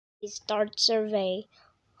Start survey.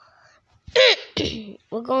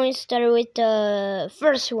 We're going to start with the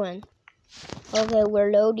first one. Okay,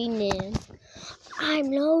 we're loading in.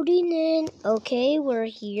 I'm loading in. Okay, we're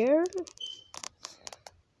here.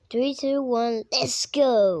 3, 2, 1, let's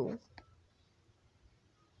go.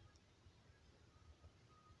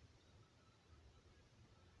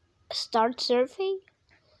 Start survey?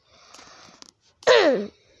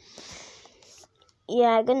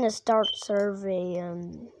 Yeah, I'm gonna start survey.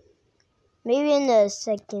 Maybe in a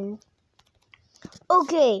second.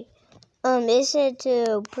 Okay. It said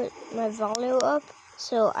to put my volume up,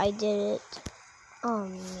 so I did it. Oh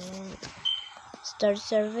man. Start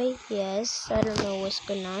survey? Yes. I don't know what's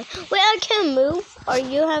going on. Wait, I can't move. Are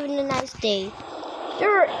you having a nice day?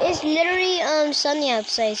 Sure, it's literally sunny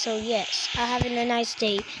outside, so yes, I'm having a nice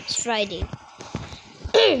day. It's Friday.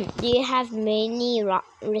 Do you have many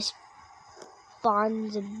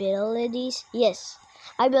responsibilities? Yes.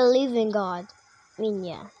 I believe in God. I mean,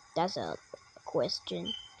 yeah, that's a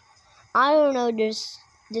question. I don't know this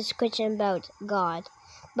question about God,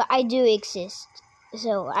 but I do exist.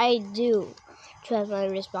 So I do trust my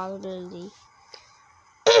responsibility.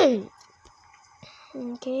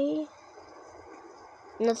 Okay.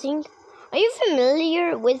 Nothing. Are you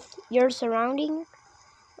familiar with your surrounding?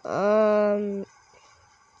 None.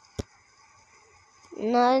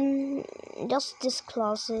 Just this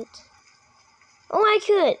closet. Oh, I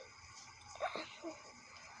could.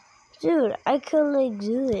 Dude, I could like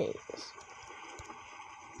do it.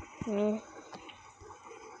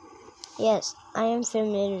 Yes, I am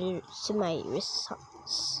familiar to my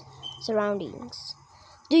surroundings.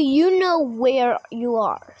 Do you know where you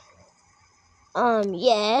are?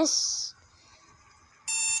 Yes.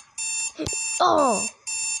 Oh,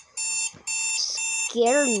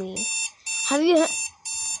 scared me. Have you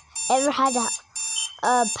ever had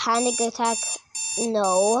a panic attack?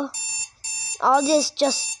 No. All this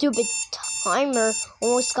just stupid timer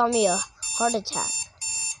almost got me a heart attack.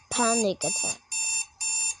 Panic attack.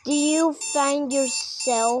 Do you find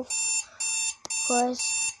yourself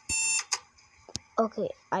Okay,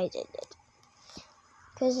 I did it.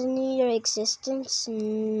 Because in your existence?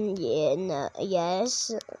 Yeah, no,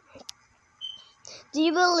 yes. Do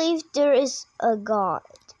you believe there is a God?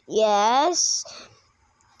 Yes.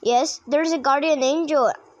 Yes, there's a guardian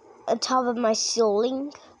angel atop of my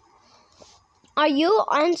ceiling. Are you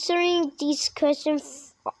answering these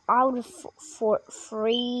questions out for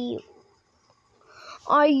free?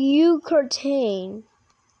 Are you curtained?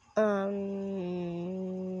 No.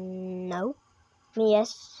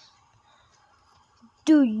 Yes.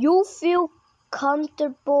 Do you feel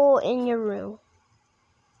comfortable in your room?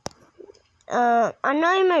 I'm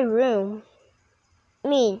not in my room. I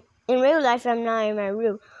mean, in real life, I'm not in my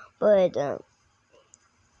room, but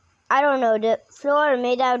I don't know. The floor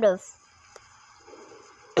made out of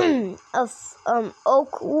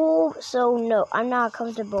oak wool, so no, I'm not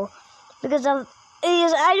comfortable because I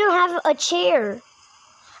don't have a chair.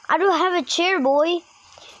 I don't have a chair, boy.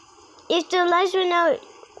 If the lights went out,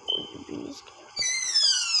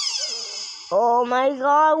 oh my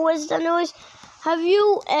God, what's the noise? Have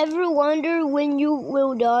you ever wondered when you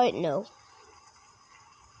will die? No.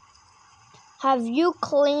 Have you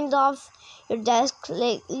cleaned off your desk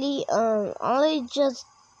lately? Only just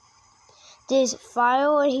this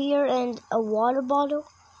file here and a water bottle.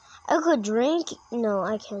 I could drink. No,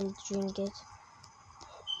 I can't drink it.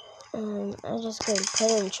 I just couldn't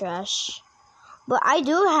put it in trash. But I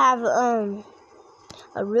do have a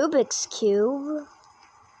Rubik's Cube.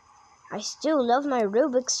 I still love my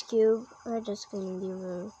Rubik's Cube. I just couldn't be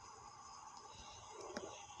rude.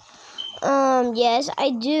 Yes,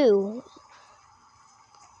 I do.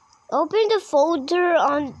 Open the folder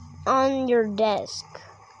on your desk.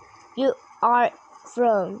 You are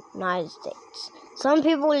from United States. Some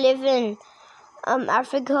people live in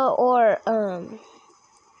Africa or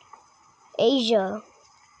Asia.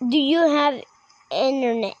 Do you have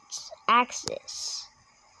internet access?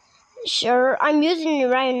 Sure, I'm using it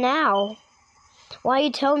right now. Why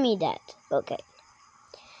you tell me that? Okay.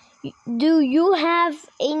 Do you have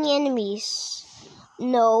any enemies?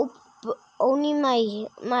 No, but only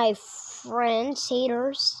my friends,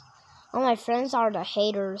 haters. All my friends are the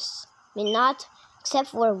haters. I mean, not except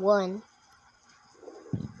for one.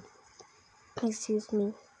 Excuse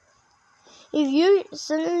me. If you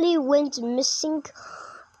suddenly went missing,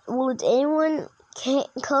 would anyone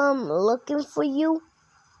come looking for you?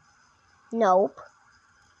 Nope.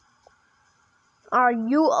 Are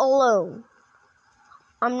you alone?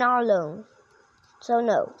 I'm not alone, so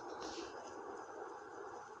no.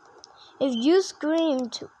 If you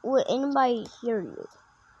screamed, would anybody hear you?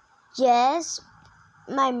 Yes,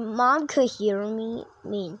 my mom could hear me.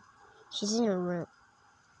 She's in her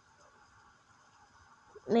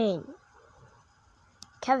room.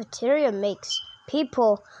 Cafeteria makes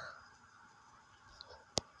people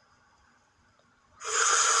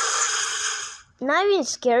not even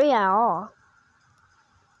scary at all.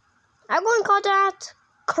 I'm going to call that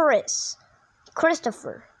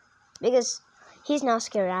Christopher, because he's not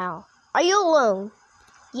scary at all. Are you alone?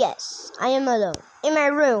 Yes, I am alone. In my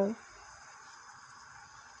room.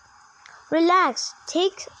 Relax.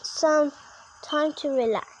 Take some time to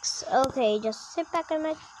relax. Okay, just sit back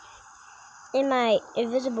in my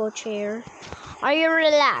invisible chair. Are you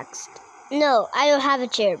relaxed? No, I don't have a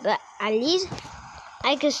chair, but at least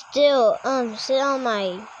I could still sleep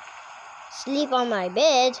on my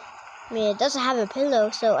bed. It doesn't have a pillow,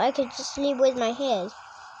 so I could just sleep with my head.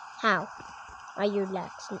 How? Are you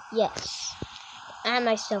relaxed? Yes. I am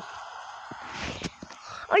myself.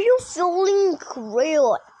 Are you feeling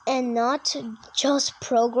real and not just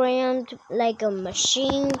programmed like a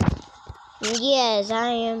machine? Yes, I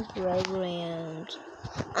am programmed.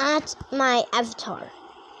 At my avatar.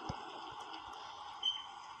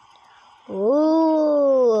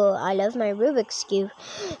 Ooh, I love my Rubik's Cube.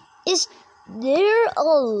 Is there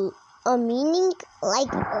a meaning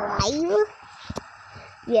like liar?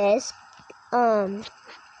 Yes.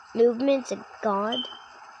 Movement's a god.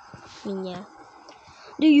 Yeah.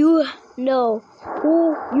 Do you know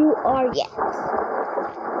who you are yet?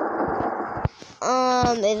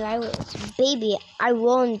 If I was a baby, I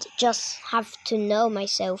won't just have to know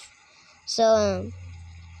myself. So,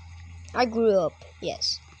 I grew up,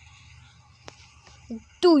 yes.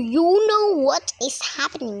 Do you know what is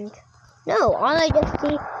happening? No, all I just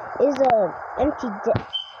see is an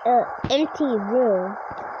empty room.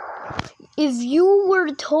 If you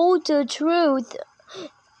were told the truth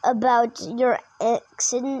about your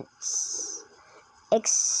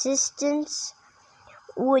existence,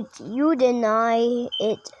 would you deny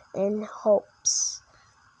it in hopes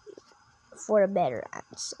for a better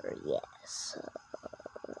answer? Yes.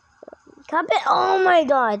 Oh my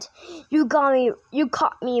God! You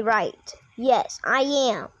caught me right. Yes, I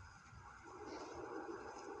am.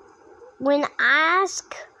 When I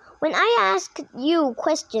ask you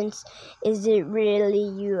questions, is it really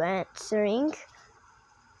you answering?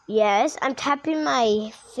 Yes, I'm tapping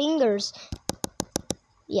my fingers.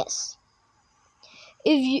 Yes.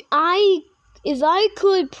 If I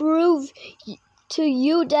could prove to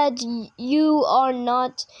you that you are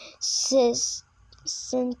not sentient,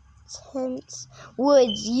 would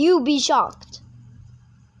you be shocked?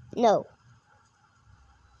 No.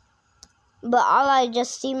 But all I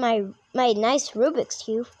just see my nice Rubik's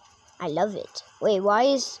Cube. I love it. Wait, why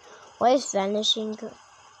is vanishing to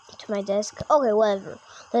my desk? Okay, whatever.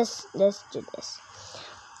 Let's do this.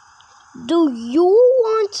 Do you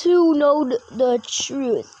want to know the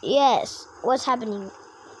truth? Yes. What's happening?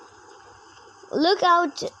 Look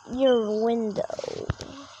out your window.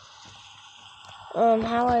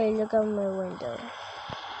 How I look out my window?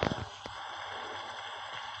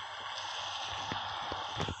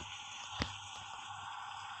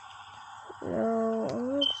 No,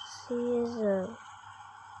 let's see is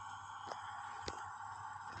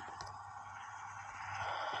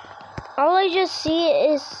all I just see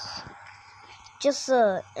is just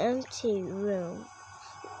an empty room.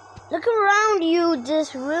 Look around you,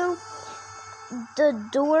 this room, the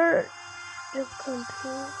door, the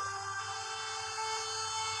computer.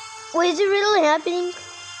 Wait, is it really happening?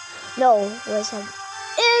 No, what's happening?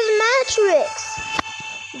 It's Matrix!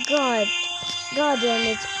 God damn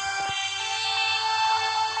it.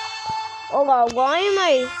 Oh God, why am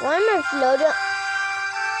I floating?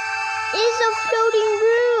 It's a floating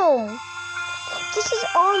room! This is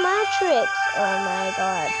all Matrix. Oh my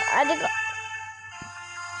God.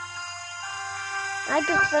 I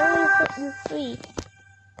could finally set you free.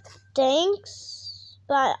 Thanks.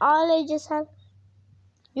 But all I just have,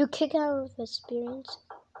 you kick out of experience.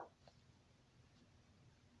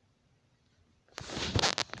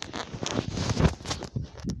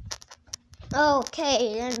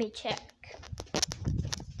 Okay, let me check.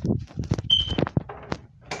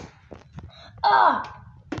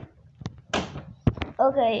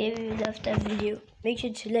 Okay, if you loved that video, make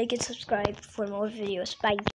sure to like and subscribe for more videos. Bye.